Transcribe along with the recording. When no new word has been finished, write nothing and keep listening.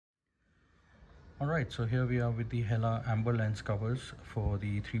Alright, so here we are with the Hella amber lens covers for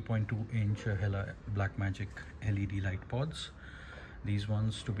the 3.2-inch Hella Blackmagic LED light pods. These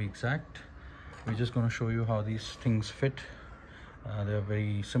ones to be exact. We're just going to show you how these things fit. They're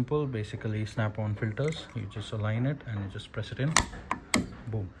very simple, basically snap-on filters. You just align it and you just press it in.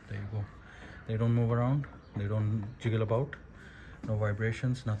 Boom, there you go. They don't move around, they don't jiggle about, no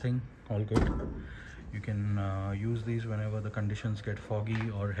vibrations, nothing, all good. You can use these whenever the conditions get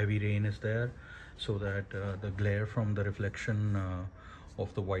foggy or heavy rain is there, so that the glare from the reflection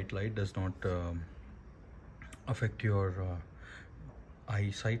of the white light does not affect your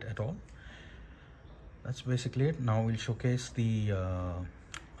eyesight at all. That's basically it. Now we'll showcase the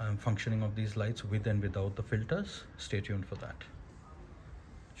functioning of these lights with and without the filters. Stay tuned for that.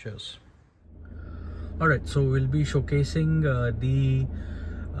 Cheers. Alright, so we'll be showcasing the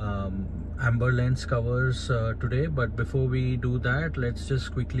amber lens covers today, but before we do that, let's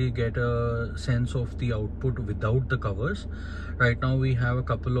just quickly get a sense of the output without the covers. Right now we have a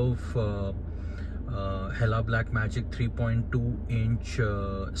couple of Hella Blackmagic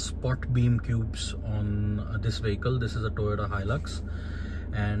 3.2-inch spot beam cubes on this vehicle. This is a Toyota Hilux,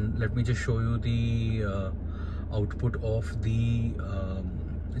 and let me just show you the output of the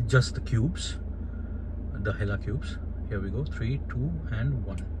just the cubes, the Hella cubes. Here we go, 3, 2 and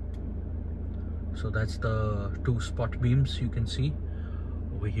 1. So that's the 2 spot beams you can see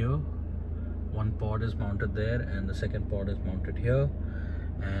over here. One pod is mounted there and the second pod is mounted here,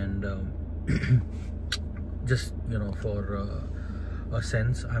 and just, you know, for a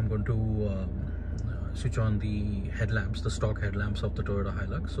sense, I'm going to switch on the headlamps, the stock headlamps of the Toyota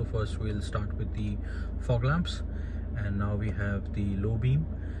Hilux. So first we'll start with the fog lamps, and now we have the low beam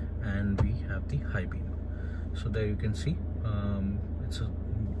and we have the high beam. So there you can see it's a,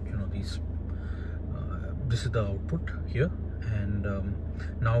 you know, these this is the output here, and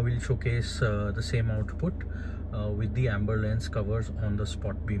now we'll showcase the same output with the amber lens covers on the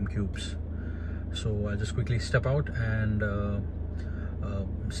spot beam cubes. So I'll just quickly step out and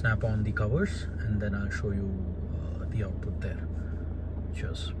snap on the covers, and then I'll show you the output there.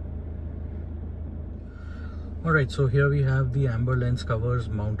 Cheers. Alright, so here we have the amber lens covers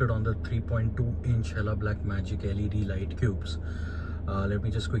mounted on the 3.2-inch Hella Blackmagic LED light cubes. Let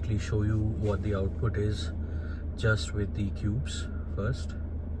me just quickly show you what the output is just with the cubes first.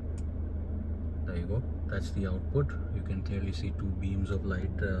 There you go, that's the output. You can clearly see 2 beams of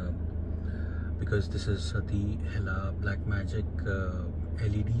light because this is the Hella Blackmagic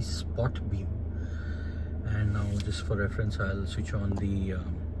LED spot beam. And now, just for reference, I'll switch on the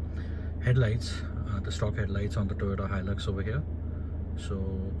headlights, the stock headlights on the Toyota Hilux over here.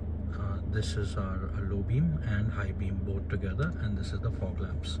 So this is our low beam and high beam both together, and this is the fog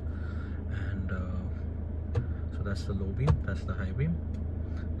lamps. And so that's the low beam, that's the high beam.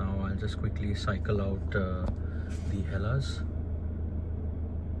 Now I'll just quickly cycle out the Hellas.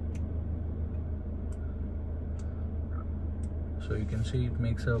 So you can see it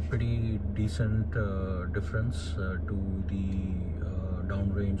makes a pretty decent difference to the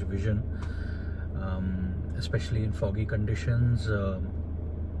downrange vision, especially in foggy conditions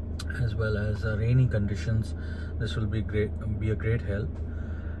as well as rainy conditions. This will be a great help,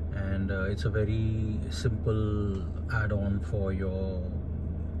 and it's a very simple add-on for your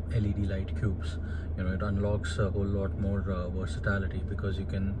LED light cubes. You know, it unlocks a whole lot more versatility, because you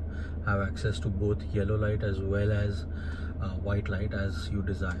can have access to both yellow light as well as white light as you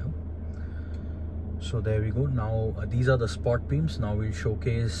desire. So there we go. Now these are the spot beams. Now we'll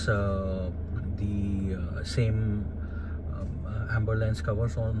showcase the same amber lens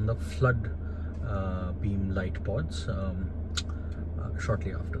covers on the flood beam light pods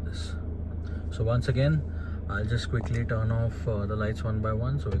shortly after this. So once again, I'll just quickly turn off the lights one by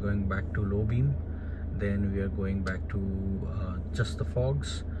one. So we're going back to low beam, then we are going back to just the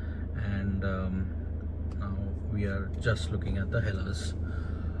fogs, and now we are just looking at the Hellas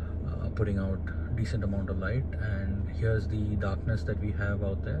putting out decent amount of light. And here's the darkness that we have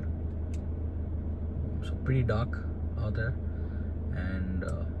out there. So pretty dark out there, and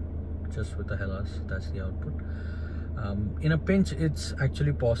just with the Hellas, that's the output. In a pinch, it's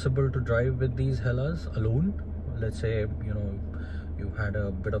actually possible to drive with these Hellas alone. Let's say, you know, you had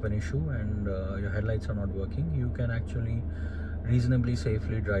a bit of an issue and your headlights are not working, you can actually reasonably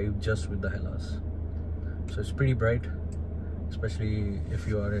safely drive just with the Hellas. So it's pretty bright, especially if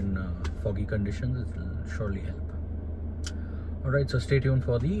you are in foggy conditions. It will surely help. Alright, so stay tuned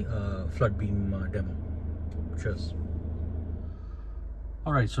for the flood beam demo. Cheers.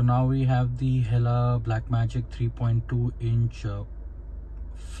 Alright, so now we have the Hella Blackmagic 3.2-inch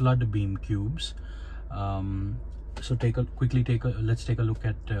flood beam cubes. So let's take a look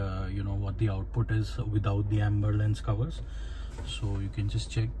at you know, what the output is without the amber lens covers. So you can just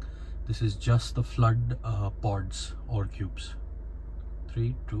check. This is just the flood pods or cubes.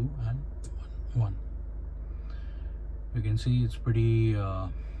 3, 2 and 1. You can see it's pretty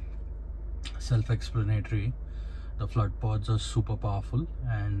self-explanatory. The flood pods are super powerful,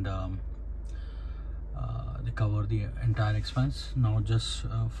 and they cover the entire expanse. Now, just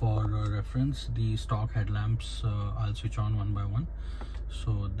for reference, the stock headlamps I'll switch on one by one.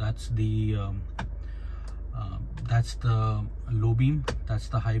 So that's the low beam, that's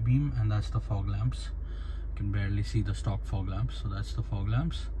the high beam, and that's the fog lamps. You can barely see the stock fog lamps. So that's the fog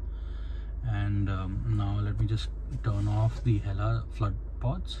lamps. And now let me just turn off the Hella flood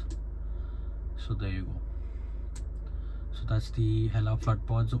pods. So there you go. So that's the Hella flood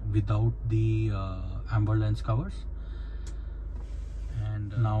pods without the amber lens covers.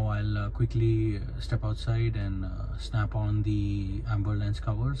 And now I'll quickly step outside and snap on the amber lens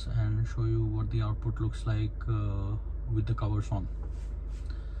covers and show you what the output looks like with the covers on.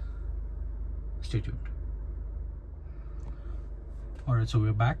 Stay tuned. Alright, so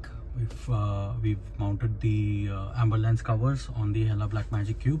we're back. We've mounted the amber lens covers on the Hella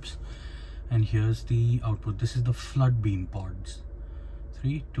Blackmagic cubes, and here's the output. This is the flood beam pods.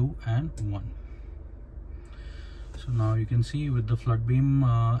 3, 2 and 1. So now you can see with the flood beam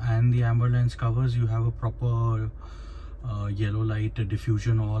and the amber lens covers, you have a proper yellow light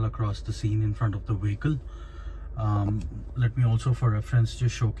diffusion all across the scene in front of the vehicle. Let me also, for reference,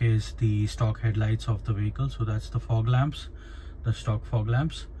 just showcase the stock headlights of the vehicle. So that's the fog lamps, the stock fog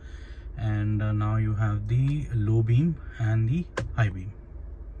lamps, and now you have the low beam and the high beam.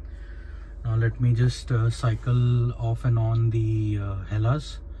 Now let me just cycle off and on the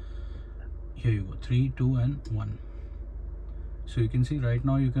Hellas. Here you go, 3, 2 and 1. So you can see right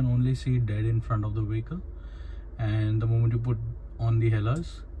now you can only see dead in front of the vehicle, and the moment you put on the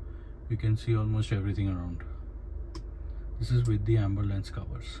Hellas, you can see almost everything around. This is with the amber lens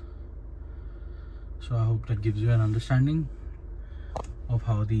covers. So I hope that gives you an understanding of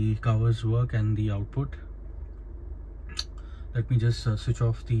how the covers work and the output. Let me just switch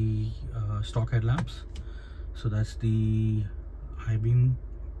off the stock headlamps. So that's the high beam,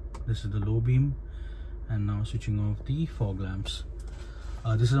 this is the low beam, and now switching off the fog lamps.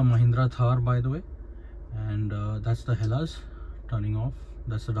 This is a Mahindra Thar, by the way, and that's the Hellas turning off.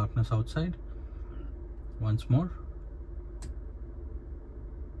 That's the darkness outside. Once more,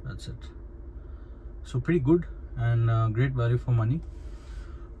 that's it. So pretty good and great value for money.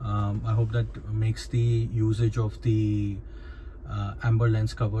 I hope that makes the usage of the amber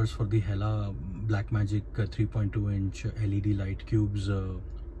lens covers for the Hella Blackmagic 3.2 inch LED light cubes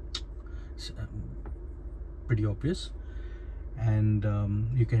pretty obvious. And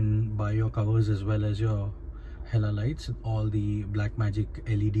you can buy your covers as well as your Hella lights, all the Blackmagic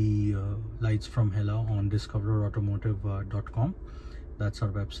LED lights from Hella on discovererautomotive.com. That's our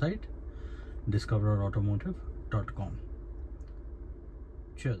website, discovererautomotive.com.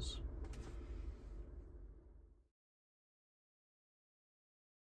 Cheers.